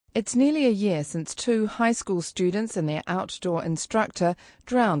It's nearly a year since 2 high school students and their outdoor instructor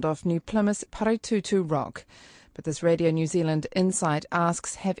drowned off New Plymouth's Paretutu Rock. But this Radio New Zealand Insight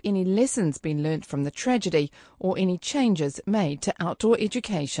asks, have any lessons been learnt from the tragedy or any changes made to outdoor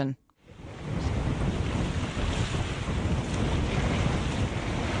education?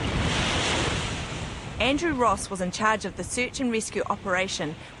 Andrew Ross was in charge of the search and rescue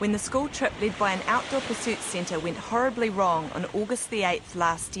operation when the school trip led by an outdoor pursuits centre went horribly wrong on August the 8th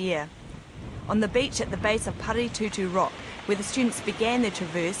last year. On the beach at the base of Paretutu Rock, where the students began their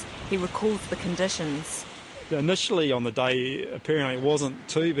traverse, he recalls the conditions. Initially on the day, apparently it wasn't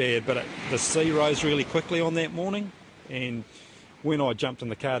too bad, but the sea rose really quickly on that morning, and when I jumped in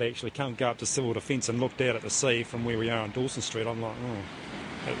the car to actually go up to Civil Defence and looked out at the sea from where we are on Dawson Street, I'm like,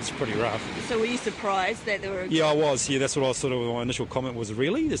 it was pretty rough. So were you surprised that there were... Yeah, I was. Yeah, that's what I sort of, my initial comment was,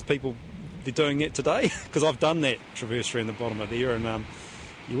 really? There's people, they're doing that today? Because I've done that traverse around the bottom of there, and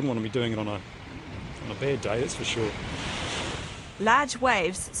you wouldn't want to be doing it on a bad day, that's for sure. Large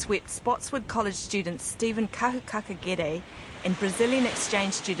waves swept Spotswood College student Stephen Kahukaka-Gede and Brazilian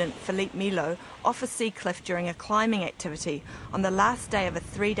exchange student Felipe Melo off a sea cliff during a climbing activity on the last day of a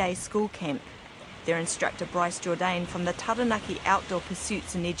 3-day school camp. Their instructor Bryce Jourdain from the Taranaki Outdoor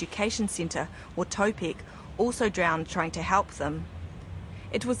Pursuits and Education Centre, or TOPEC, also drowned trying to help them.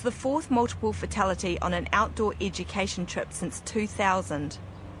 It was the 4th multiple fatality on an outdoor education trip since 2000.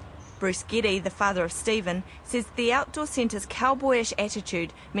 Bruce Geddy, the father of Stephen, says the outdoor centre's cowboyish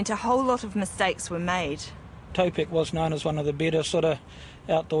attitude meant a whole lot of mistakes were made. TOPEC was known as one of the better sort of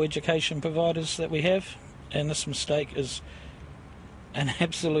outdoor education providers that we have, and this mistake is an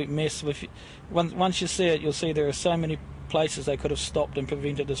absolute mess. Once you see it, you'll see there are so many places they could have stopped and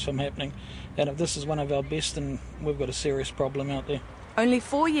prevented this from happening. And if this is one of our best, then we've got a serious problem out there. Only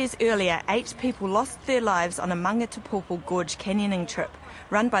 4 years earlier, 8 people lost their lives on a Mangatapaupo Gorge canyoning trip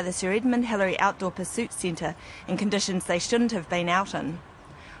run by the Sir Edmund Hillary Outdoor Pursuits Centre in conditions they shouldn't have been out in.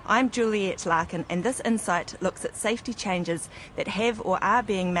 I'm Juliette Larkin, and this insight looks at safety changes that have or are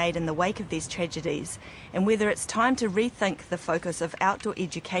being made in the wake of these tragedies, and whether it's time to rethink the focus of outdoor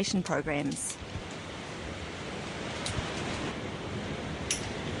education programs.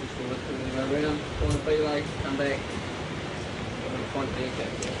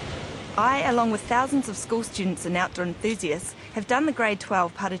 I, along with thousands of school students and outdoor enthusiasts, have done the Grade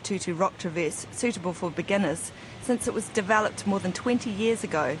 12 Paretutu Rock Traverse, suitable for beginners, since it was developed more than 20 years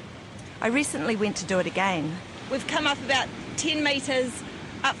ago. I recently went to do it again. We've come up about 10 metres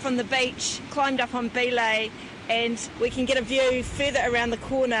up from the beach, climbed up on Belay, and we can get a view further around the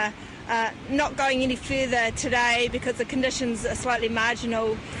corner. Not going any further today because the conditions are slightly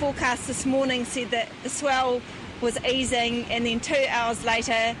marginal. Forecast this morning said that the swell was easing, and then 2 hours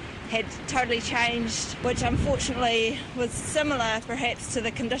later had totally changed, which unfortunately was similar perhaps to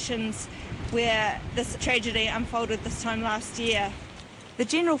the conditions where this tragedy unfolded this time last year. The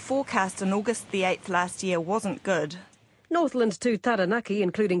general forecast on August the 8th last year wasn't good. Northland to Taranaki,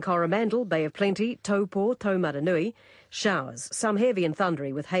 including Coromandel, Bay of Plenty, Taupo, Taumaranui. Showers, some heavy and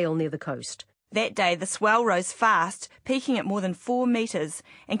thundery with hail near the coast. That day the swell rose fast, peaking at more than 4 metres,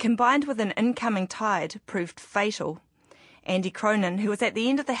 and combined with an incoming tide proved fatal. Andy Cronin, who was at the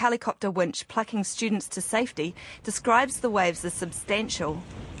end of the helicopter winch plucking students to safety, describes the waves as substantial.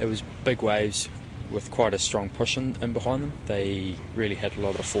 It was big waves with quite a strong push in behind them. They really had a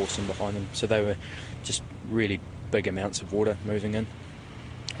lot of force in behind them, so they were just really big amounts of water moving in,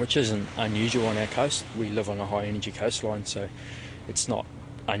 which isn't unusual on our coast. We live on a high energy coastline, so it's not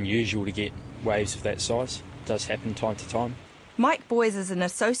unusual to get waves of that size. It does happen time to time. Mike Boys is an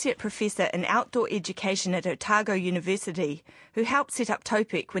associate professor in outdoor education at Otago University, who helped set up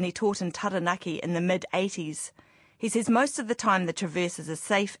TOPEC when he taught in Taranaki in the mid-80s. He says most of the time the traverse is a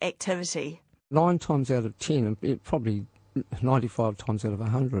safe activity. 9 times out of 10, probably 95 times out of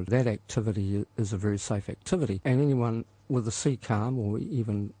 100, that activity is a very safe activity. And anyone with a sea calm, or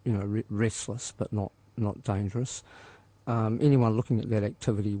even restless but not dangerous, anyone looking at that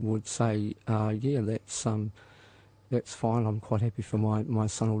activity would say, that's fine, I'm quite happy for my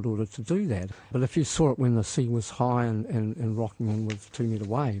son or daughter to do that. But if you saw it when the sea was high and rocking in with 2 metre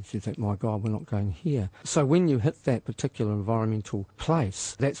waves, you'd think, my God, we're not going here. So when you hit that particular environmental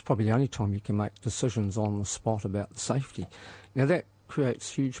place, that's probably the only time you can make decisions on the spot about the safety. Now that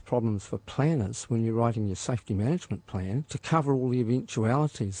creates huge problems for planners when you're writing your safety management plan to cover all the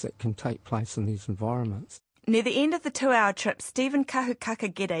eventualities that can take place in these environments. Near the end of the 2-hour trip, Stephen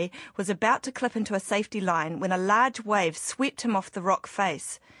Kahukaka-Gede was about to clip into a safety line when a large wave swept him off the rock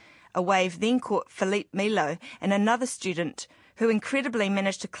face. A wave then caught Felipe Melo and another student, who incredibly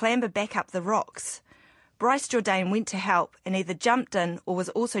managed to clamber back up the rocks. Bryce Jourdain went to help and either jumped in or was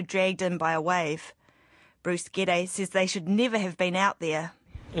also dragged in by a wave. Bruce Gedde says they should never have been out there.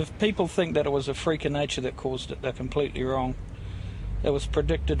 If people think that it was a freak of nature that caused it, they're completely wrong. It was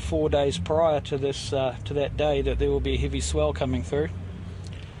predicted 4 days prior to that day that there will be a heavy swell coming through,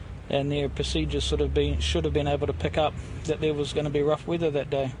 and their procedures should have been able to pick up that there was going to be rough weather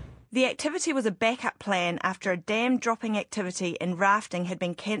that day. The activity was a backup plan after a dam dropping activity and rafting had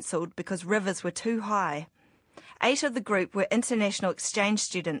been cancelled because rivers were too high. 8 of the group were international exchange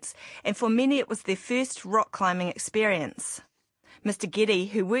students, and for many it was their first rock climbing experience. Mr. Gedde,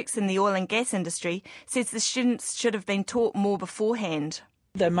 who works in the oil and gas industry, says the students should have been taught more beforehand.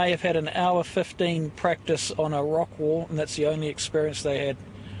 They may have had an hour 15 practice on a rock wall, and that's the only experience they had.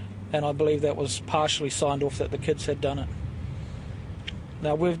 And I believe that was partially signed off that the kids had done it.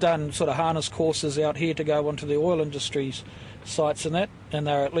 Now, we've done sort of harness courses out here to go onto the oil industry's sites and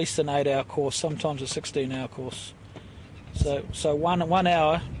they're at least an 8-hour course, sometimes a 16-hour course. So one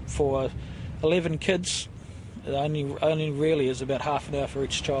hour for 11 kids only really is about half an hour for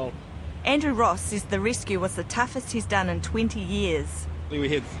each child. Andrew Ross says the rescue was the toughest he's done in 20 years. We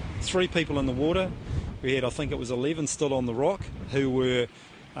had 3 people in the water. We had, I think it was 11 still on the rock, who were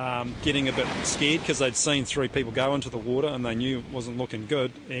getting a bit scared because they'd seen 3 people go into the water and they knew it wasn't looking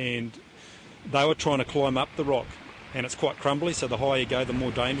good, and they were trying to climb up the rock, and it's quite crumbly, so the higher you go the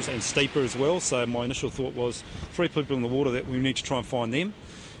more dangerous and steeper as well. So my initial thought was 3 people in the water, that we need to try and find them.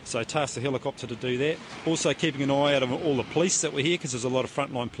 So I tasked the helicopter to do that. Also keeping an eye out of all the police that were here, because there's a lot of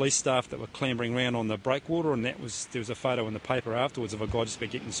frontline police staff that were clambering around on the breakwater, and there was a photo in the paper afterwards of a guy just been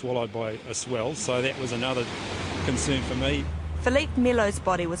getting swallowed by a swell. So that was another concern for me. Philippe Melo's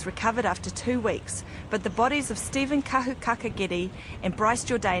body was recovered after 2 weeks, but the bodies of Stephen Kahukaka Gedde and Bryce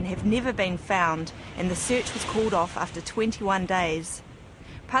Jourdain have never been found, and the search was called off after 21 days.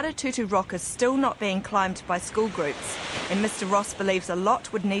 Paratutu Rock is still not being climbed by school groups, and Mr. Ross believes a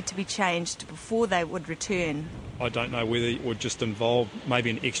lot would need to be changed before they would return. I don't know whether it would just involve maybe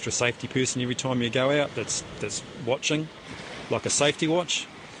an extra safety person every time you go out that's watching, like a safety watch,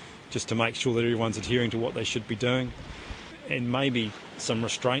 just to make sure that everyone's adhering to what they should be doing, and maybe some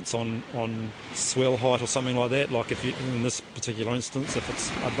restraints on swell height or something like that. Like if you, in this particular instance, if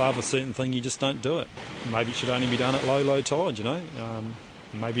it's above a certain thing, you just don't do it. Maybe it should only be done at low tide, you know.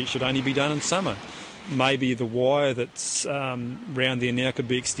 Maybe it should only be done in summer. Maybe the wire that's round there now could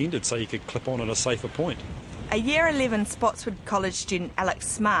be extended so you could clip on at a safer point. A Year 11 Spotswood College student, Alex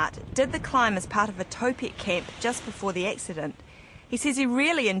Smart, did the climb as part of a Topek camp just before the accident. He says he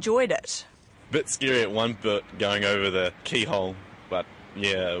really enjoyed it. Bit scary at one bit going over the keyhole, but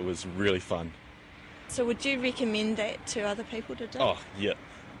yeah, it was really fun. So would you recommend that to other people to do? Oh, yeah,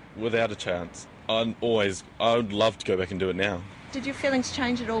 without a chance. I would love to go back and do it now. Did your feelings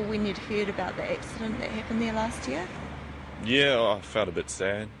change at all when you'd heard about the accident that happened there last year? Yeah, I felt a bit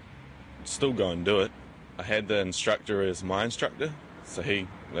sad. Still go and do it. I had the instructor as my instructor, so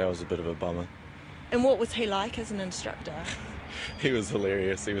that was a bit of a bummer. And what was he like as an instructor? He was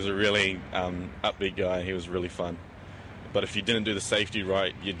hilarious. He was a really upbeat guy. He was really fun. But if you didn't do the safety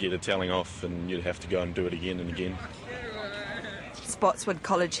right, you'd get a telling off and you'd have to go and do it again and again. Spotswood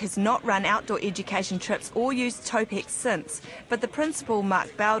College has not run outdoor education trips or used Topek since, but the principal,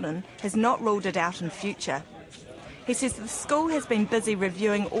 Mark Bowden, has not ruled it out in future. He says the school has been busy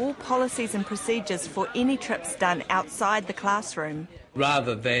reviewing all policies and procedures for any trips done outside the classroom.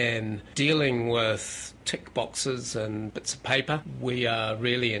 Rather than dealing with tick boxes and bits of paper, we are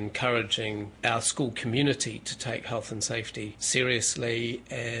really encouraging our school community to take health and safety seriously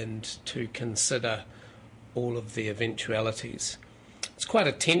and to consider all of the eventualities. It's quite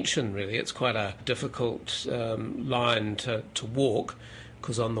a tension, really. It's quite a difficult line to walk,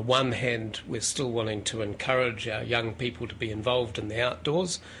 because on the one hand we're still wanting to encourage our young people to be involved in the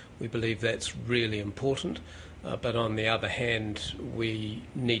outdoors. We believe that's really important, but on the other hand we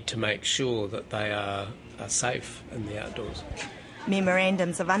need to make sure that they are safe in the outdoors.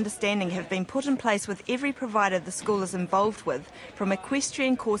 Memorandums of understanding have been put in place with every provider the school is involved with, from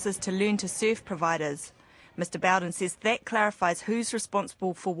equestrian courses to learn to surf providers. Mr. Bowden says that clarifies who's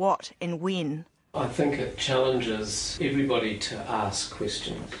responsible for what and when. I think it challenges everybody to ask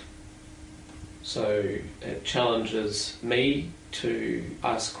questions. So it challenges me to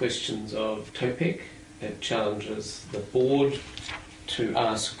ask questions of Topek. It challenges the board to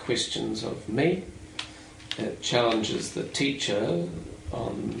ask questions of me. It challenges the teacher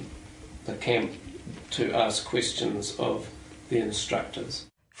on the camp to ask questions of the instructors.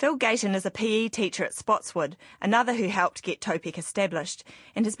 Phil Gayton is a PE teacher at Spotswood, another who helped get Topek established,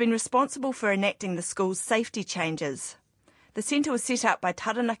 and has been responsible for enacting the school's safety changes. The centre was set up by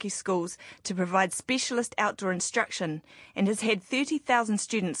Taranaki Schools to provide specialist outdoor instruction and has had 30,000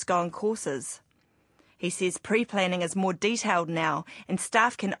 students go on courses. He says pre-planning is more detailed now and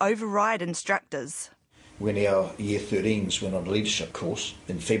staff can override instructors. When our Year 13s went on a leadership course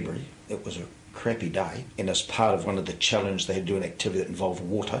in February, it was a crappy day, and as part of one of the challenges they had to do an activity that involved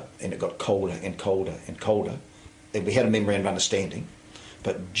water, and it got colder and colder and colder. And we had a memorandum of understanding,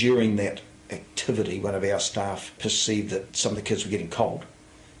 but during that activity one of our staff perceived that some of the kids were getting cold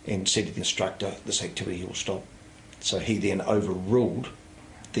and said to the instructor, this activity will stop. So he then overruled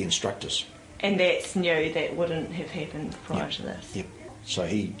the instructors. And that's new, that wouldn't have happened prior to this? Yep. So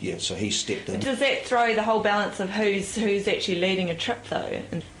he stepped in. Does that throw the whole balance of who's actually leading a trip though?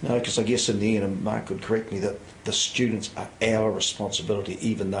 No, because I guess in the end, and Mark could correct me, that the students are our responsibility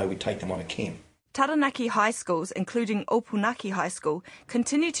even though we take them on a camp. Taranaki high schools, including Opunaki High School,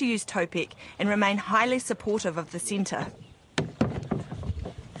 continue to use Topek and remain highly supportive of the centre.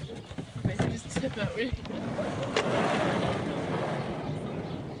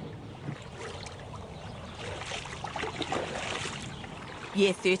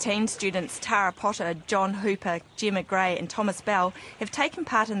 Year 13 students Tara Potter, John Hooper, Gemma Gray and Thomas Bell have taken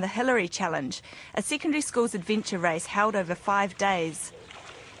part in the Hillary Challenge, a secondary school's adventure race held over 5 days.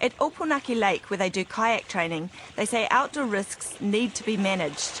 At Opunaki Lake, where they do kayak training, they say outdoor risks need to be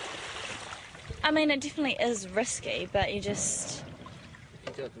managed. I mean, it definitely is risky, but you do it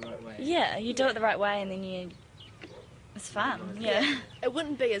the right way. Yeah, you do it the right way and then it's fun, yeah. It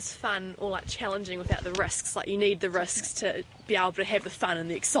wouldn't be as fun or like challenging without the risks. Like you need the risks to be able to have the fun and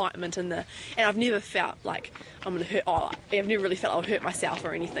the excitement and I've never felt like I'm going to hurt. I've never really felt I'll hurt myself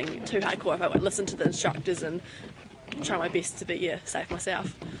or anything too hardcore if I would listen to the instructors and try my best to be safe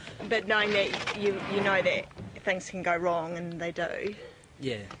myself. But knowing that you know that things can go wrong and they do.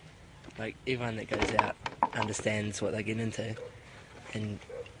 Yeah, like everyone that goes out understands what they get into, and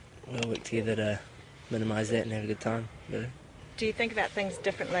we'll work together to minimise that and have a good time, really. Do you think about things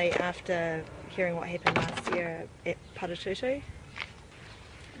differently after hearing what happened last year at Paratutu?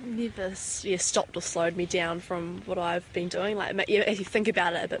 Never stopped or slowed me down from what I've been doing. Like as you think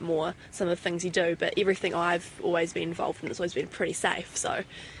about it a bit more, some of the things you do, but everything I've always been involved in has always been pretty safe, so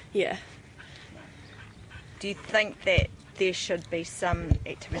yeah. Do you think that there should be some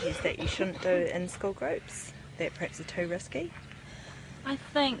activities that you shouldn't do in school groups that perhaps are too risky? I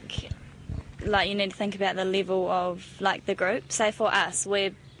think you need to think about the level of the group. Say for us,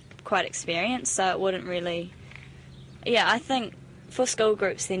 we're quite experienced, so it wouldn't really... Yeah, I think for school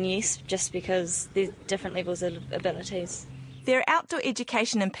groups then yes, just because there's different levels of abilities. Their outdoor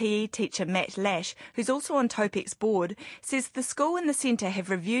education and PE teacher Matt Lash, who's also on Topek's board, says the school and the centre have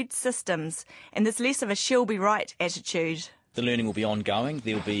reviewed systems and there's less of a she'll be right attitude. The learning will be ongoing.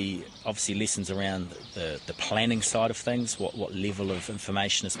 There'll be obviously lessons around the planning side of things, what level of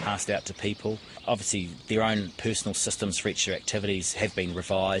information is passed out to people. Obviously their own personal systems for each of their activities have been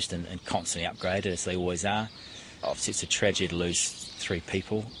revised and constantly upgraded, as they always are. Obviously it's a tragedy to lose 3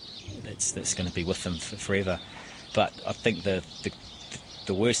 people that's going to be with them forever. But I think the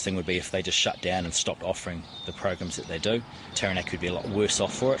worst thing would be if they just shut down and stopped offering the programs that they do. Taranaki would be a lot worse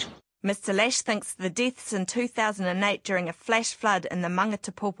off for it. Mr Lash thinks the deaths in 2008 during a flash flood in the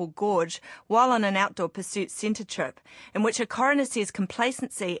Mangatapopo Gorge while on an outdoor pursuit centre trip, in which a coroner says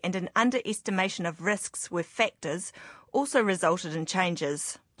complacency and an underestimation of risks were factors, also resulted in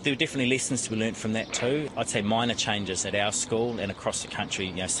changes. There were definitely lessons to be learnt from that too. I'd say minor changes at our school and across the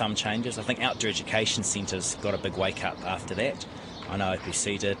country, some changes. I think Outdoor Education Centres got a big wake-up after that. I know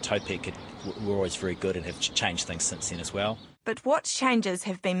OPC did, Topek were always very good and have changed things since then as well. But what changes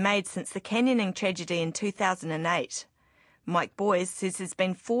have been made since the canyoning tragedy in 2008? Mike Boyes says there's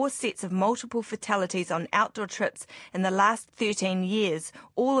been 4 sets of multiple fatalities on outdoor trips in the last 13 years,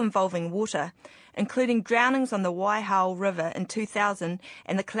 all involving water, including drownings on the Waihao River in 2000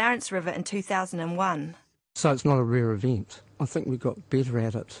 and the Clarence River in 2001. So it's not a rare event. I think we got better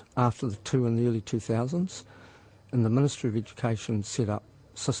at it after the 2 in the early 2000s, and the Ministry of Education set up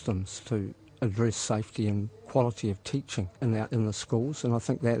systems to address safety and quality of teaching in the schools, and I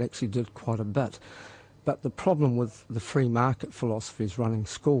think that actually did quite a bit. But the problem with the free market philosophies running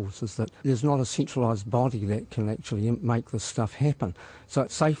schools is that there's not a centralised body that can actually make this stuff happen. So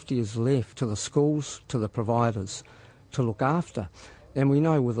safety is left to the schools, to the providers to look after. And we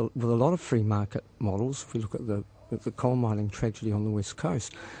know with a lot of free market models, if we look at the coal mining tragedy on the West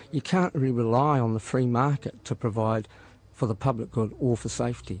Coast, you can't really rely on the free market to provide for the public good or for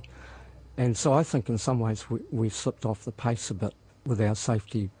safety. And so I think in some ways we've slipped off the pace a bit with our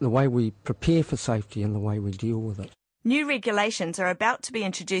safety, the way we prepare for safety and the way we deal with it. New regulations are about to be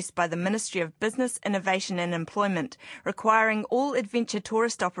introduced by the Ministry of Business, Innovation and Employment, requiring all adventure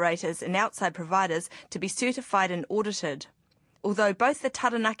tourist operators and outside providers to be certified and audited. Although both the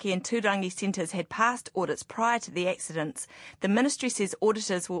Taranaki and Turangi centres had passed audits prior to the accidents, the Ministry says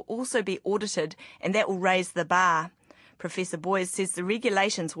auditors will also be audited and that will raise the bar. Professor Boyes says the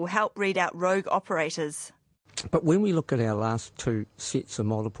regulations will help weed out rogue operators. But when we look at our last two sets of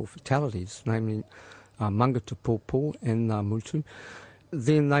multiple fatalities, namely Mangatapopo and Mutu,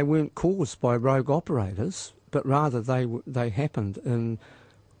 then they weren't caused by rogue operators, but rather they happened in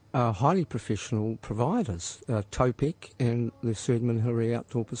highly professional providers, Topek and the Serdman-Huri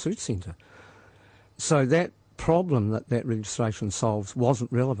Outdoor Pursuit Centre. So that problem that legislation solves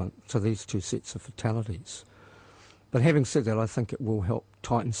wasn't relevant to these two sets of fatalities. But having said that, I think it will help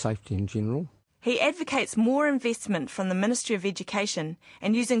tighten safety in general. He advocates more investment from the Ministry of Education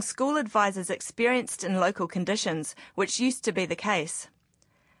and using school advisors experienced in local conditions, which used to be the case.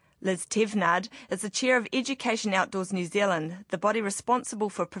 Liz Tevnard is the chair of Education Outdoors New Zealand, the body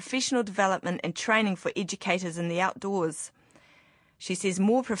responsible for professional development and training for educators in the outdoors. She says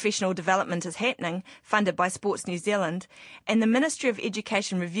more professional development is happening, funded by Sports New Zealand, and the Ministry of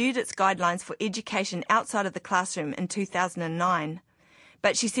Education reviewed its guidelines for education outside of the classroom in 2009.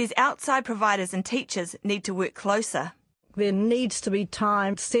 But she says outside providers and teachers need to work closer. There needs to be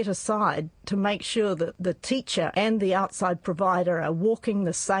time set aside to make sure that the teacher and the outside provider are walking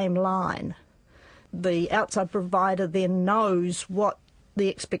the same line. The outside provider then knows what the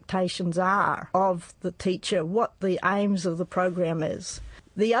expectations are of the teacher, what the aims of the program is.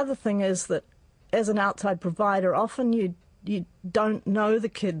 The other thing is that as an outside provider, often you don't know the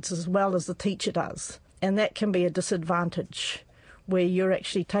kids as well as the teacher does, and that can be a disadvantage, where you're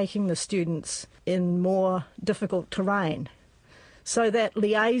actually taking the students in more difficult terrain. So that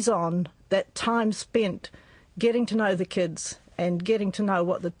liaison, that time spent getting to know the kids and getting to know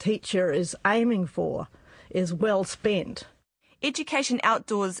what the teacher is aiming for is well spent. Education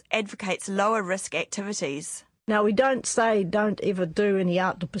Outdoors advocates lower risk activities. Now, we don't say don't ever do any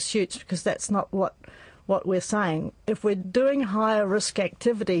outdoor pursuits, because that's not what we're saying. If we're doing higher risk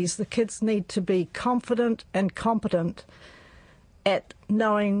activities, the kids need to be confident and competent at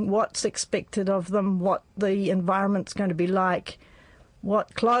knowing what's expected of them, what the environment's going to be like,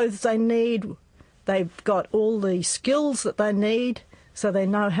 what clothes they need. They've got all the skills that they need, so they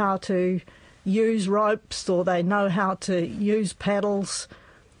know how to use ropes or they know how to use paddles.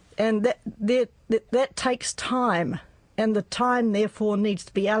 And that takes time, and the time therefore needs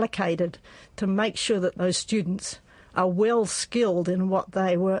to be allocated to make sure that those students are well skilled in what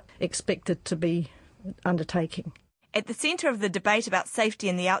they were expected to be undertaking. At the centre of the debate about safety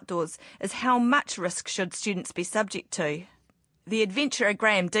in the outdoors is how much risk should students be subject to. The adventurer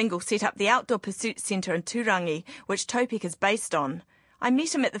Graham Dingle set up the Outdoor Pursuit Centre in Turangi, which Topek is based on. I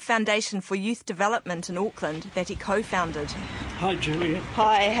met him at the Foundation for Youth Development in Auckland that he co-founded. Hi, Julia.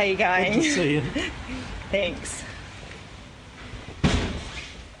 Hi, how you going? Good to see you. Thanks.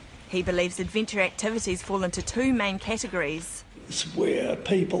 He believes adventure activities fall into two main categories. It's where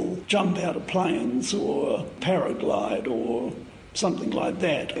people jump out of planes or paraglide or something like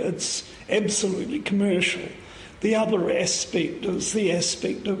that. It's absolutely commercial. The other aspect is the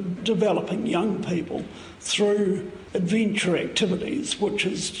aspect of developing young people through adventure activities, which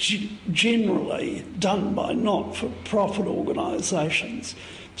is generally done by not-for-profit organisations.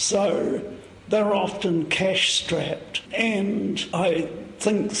 So they're often cash-strapped, and I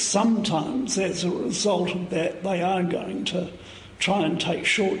think sometimes as a result of that they are going to try and take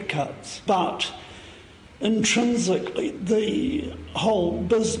shortcuts. But intrinsically, the whole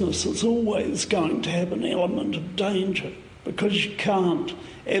business is always going to have an element of danger, because you can't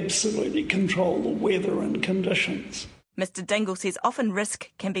absolutely control the weather and conditions. Mr. Dingle says often risk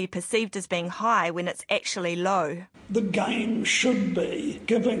can be perceived as being high when it's actually low. The game should be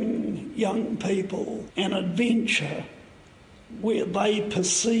giving young people an adventure where they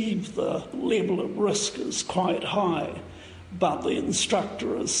perceive the level of risk as quite high, but the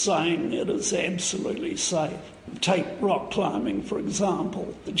instructor is saying it is absolutely safe. Take rock climbing, for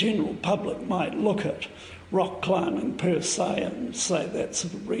example. The general public might look at rock climbing per se and say that's a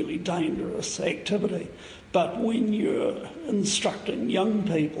really dangerous activity. But when you're instructing young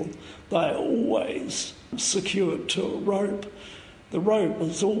people, they're always secured to a rope. The rope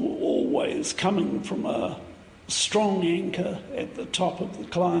is always coming from a strong anchor at the top of the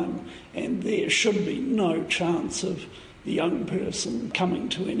climb, and there should be no chance of the young person coming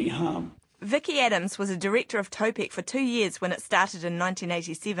to any harm. Vicky Adams was a director of Topek for 2 years when it started in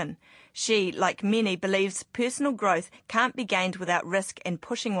 1987. She, like many, believes personal growth can't be gained without risk and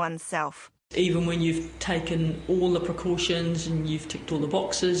pushing oneself. Even when you've taken all the precautions and you've ticked all the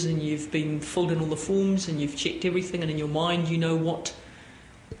boxes and you've been filled in all the forms and you've checked everything, and in your mind you know what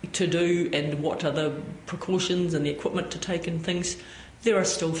to do and what are the precautions and the equipment to take and things, there are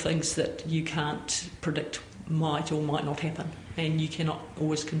still things that you can't predict might or might not happen, and you cannot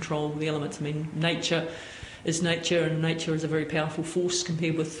always control the elements. I mean, nature is nature, and nature is a very powerful force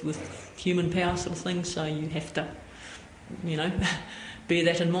compared with human power sort of thing, so you have to, bear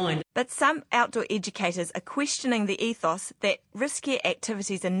that in mind. But some outdoor educators are questioning the ethos that riskier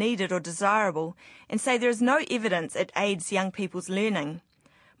activities are needed or desirable, and say there is no evidence it aids young people's learning.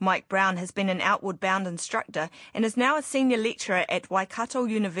 Mike Brown has been an outward bound instructor and is now a senior lecturer at Waikato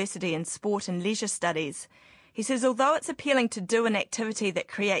University in Sport and Leisure Studies. He says although it's appealing to do an activity that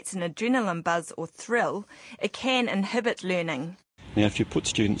creates an adrenaline buzz or thrill, it can inhibit learning. Now, if you put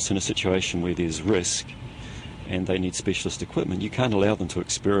students in a situation where there's risk and they need specialist equipment, you can't allow them to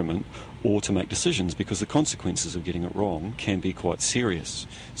experiment or to make decisions, because the consequences of getting it wrong can be quite serious.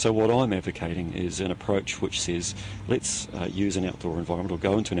 So what I'm advocating is an approach which says let's use an outdoor environment or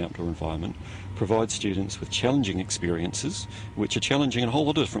go into an outdoor environment, provide students with challenging experiences, which are challenging in a whole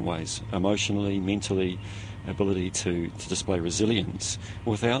lot of different ways, emotionally, mentally, ability to display resilience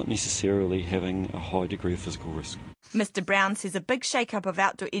without necessarily having a high degree of physical risk. Mr Brown says a big shake-up of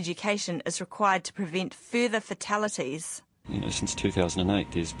outdoor education is required to prevent further fatalities. Since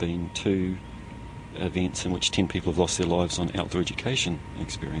 2008 there's been 2 events in which 10 people have lost their lives on outdoor education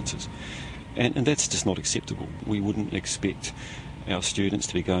experiences, and that's just not acceptable. We wouldn't expect our students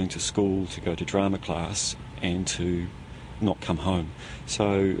to be going to school, to go to drama class and to not come home.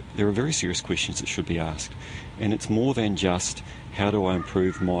 So there are very serious questions that should be asked, and it's more than just how do I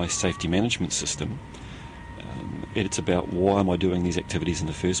improve my safety management system. It's about why am I doing these activities in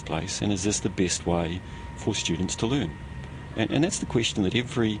the first place, and is this the best way for students to learn? And that's the question that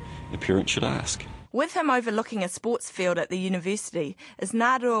every parent should ask. With him overlooking a sports field at the university is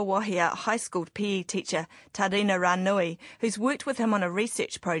Ngārua Wahia High School PE teacher Tarina Ranui, who's worked with him on a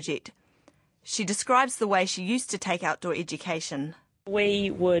research project. She describes the way she used to take outdoor education. We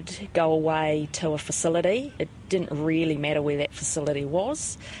would go away to a facility. It didn't really matter where that facility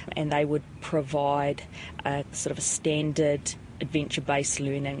was, and they would provide a sort of a standard adventure-based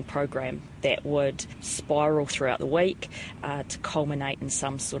learning program that would spiral throughout the week to culminate in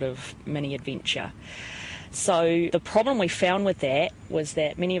some sort of mini adventure. So the problem we found with that was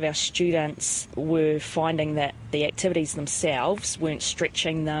that many of our students were finding that the activities themselves weren't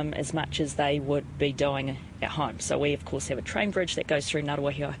stretching them as much as they would be doing at home. So we, of course, have a train bridge that goes through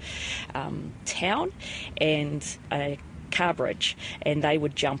Ngāruawahia town and a car bridge, and they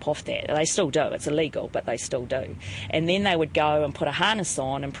would jump off that. They still do. It's illegal, but they still do. And then they would go and put a harness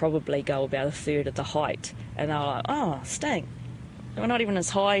on and probably go about a third of the height. And they were like, oh, sting. We're not even as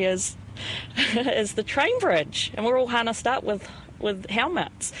high as the train bridge, and we're all harnessed up with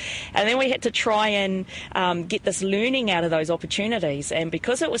helmets. And then we had to try and get this learning out of those opportunities, and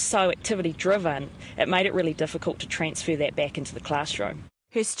because it was so activity driven, it made it really difficult to transfer that back into the classroom.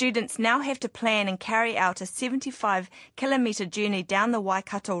 Her students now have to plan and carry out a 75-kilometre journey down the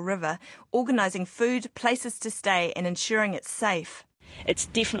Waikato River, organising food, places to stay and ensuring it's safe. It's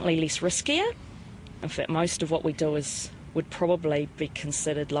definitely less riskier. In fact, most of what we do would probably be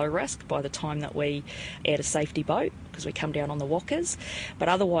considered low risk by the time that we add a safety boat, because we come down on the walkers. But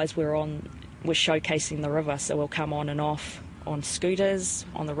otherwise we're showcasing the river, so we'll come on and off on scooters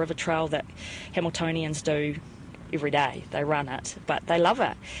on the river trail that Hamiltonians do every day. They run it, but they love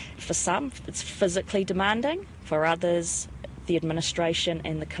it. For some, it's physically demanding. For others, the administration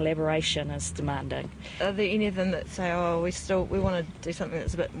and the collaboration is demanding. Are there any of them that say, oh, we want to do something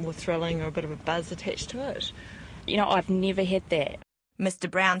that's a bit more thrilling or a bit of a buzz attached to it? I've never had that. Mr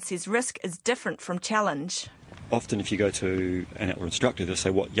Brown says risk is different from challenge. Often if you go to an outdoor instructor, they'll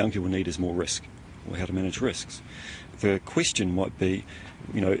say what young people need is more risk, or how to manage risks. The question might be,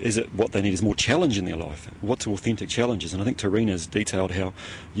 is it what they need is more challenge in their life? What's authentic challenges? And I think Tarina's detailed how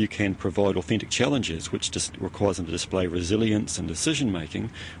you can provide authentic challenges, which just requires them to display resilience and decision making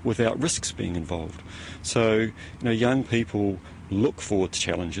without risks being involved. So, young people look forward to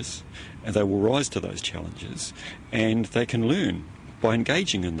challenges, and they will rise to those challenges, and they can learn by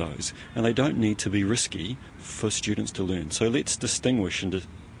engaging in those, and they don't need to be risky for students to learn. So let's distinguish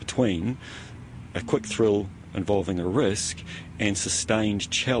between a quick thrill involving a risk and sustained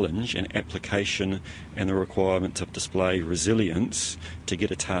challenge and application and the requirement to display resilience to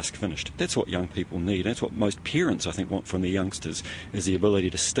get a task finished. That's what young people need. That's what most parents, I think, want from their youngsters, is the ability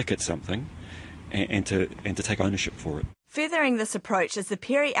to stick at something and to take ownership for it. Furthering this approach is the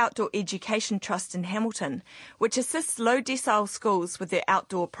Perry Outdoor Education Trust in Hamilton, which assists low decile schools with their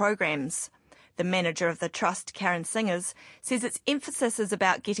outdoor programs. The manager of the trust, Karen Singers, says its emphasis is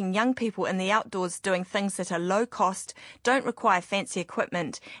about getting young people in the outdoors doing things that are low cost, don't require fancy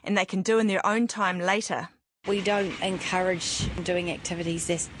equipment, and they can do in their own time later. We don't encourage doing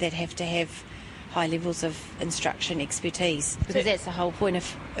activities that have to have high levels of instruction expertise, because that's the whole point.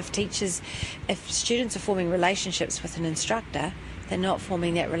 If students are forming relationships with an instructor, they're not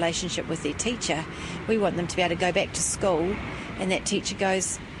forming that relationship with their teacher. We want them to be able to go back to school and that teacher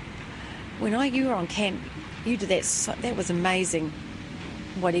goes, when you were on camp, you did that, that was amazing,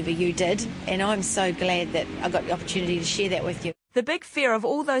 whatever you did, and I'm so glad that I got the opportunity to share that with you. The big fear of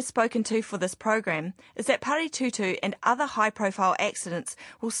all those spoken to for this program is that Paritutu and other high-profile accidents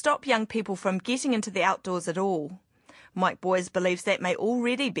will stop young people from getting into the outdoors at all. Mike Boyes believes that may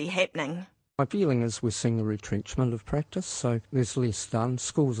already be happening. My feeling is we're seeing a retrenchment of practice, so there's less done.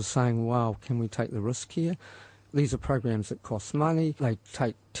 Schools are saying, wow, can we take the risk here? These are programs that cost money. They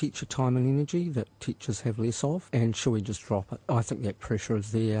take teacher time and energy that teachers have less of, and should we just drop it? I think that pressure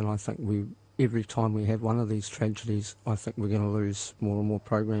is there, and I think every time we have one of these tragedies, I think we're going to lose more and more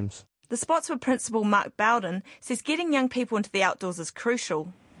programs. The Spotswood principal, Mark Bowden, says getting young people into the outdoors is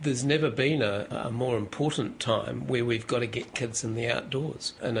crucial. There's never been a more important time where we've got to get kids in the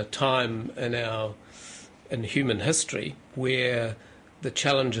outdoors, in a time in human history where the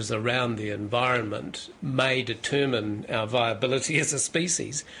challenges around the environment may determine our viability as a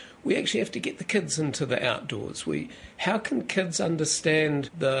species. We actually have to get the kids into the outdoors. How can kids understand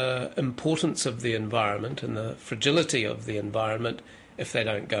the importance of the environment and the fragility of the environment if they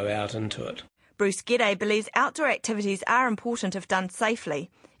don't go out into it? Bruce Gedde believes outdoor activities are important if done safely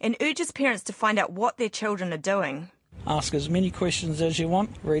and urges parents to find out what their children are doing. Ask as many questions as you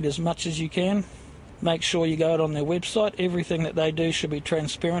want, read as much as you can. Make sure you go out on their website. Everything that they do should be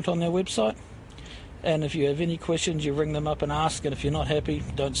transparent on their website. And if you have any questions, you ring them up and ask, and if you're not happy,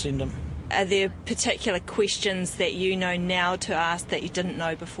 don't send them. Are there particular questions that you know now to ask that you didn't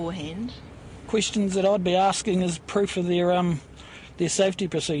know beforehand? Questions that I'd be asking is proof of their safety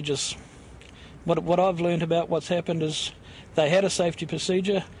procedures. What I've learned about what's happened is they had a safety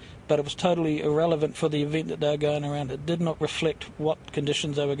procedure, but it was totally irrelevant for the event that they were going around. It did not reflect what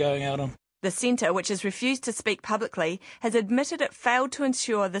conditions they were going out on. The centre, which has refused to speak publicly, has admitted it failed to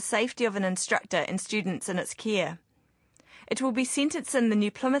ensure the safety of an instructor and students in its care. It will be sentenced in the New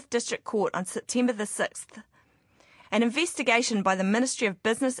Plymouth District Court on September the 6th. An investigation by the Ministry of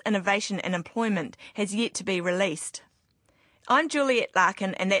Business, Innovation and Employment has yet to be released. I'm Juliet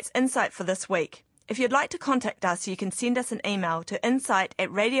Larkin, and that's Insight for this week. If you'd like to contact us, you can send us an email to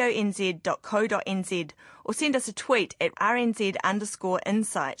insight@radionz.co.nz or send us a tweet at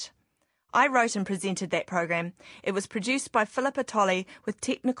 @rnz_insight. I wrote and presented that program. It was produced by Philippa Tolley with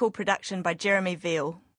technical production by Jeremy Veal.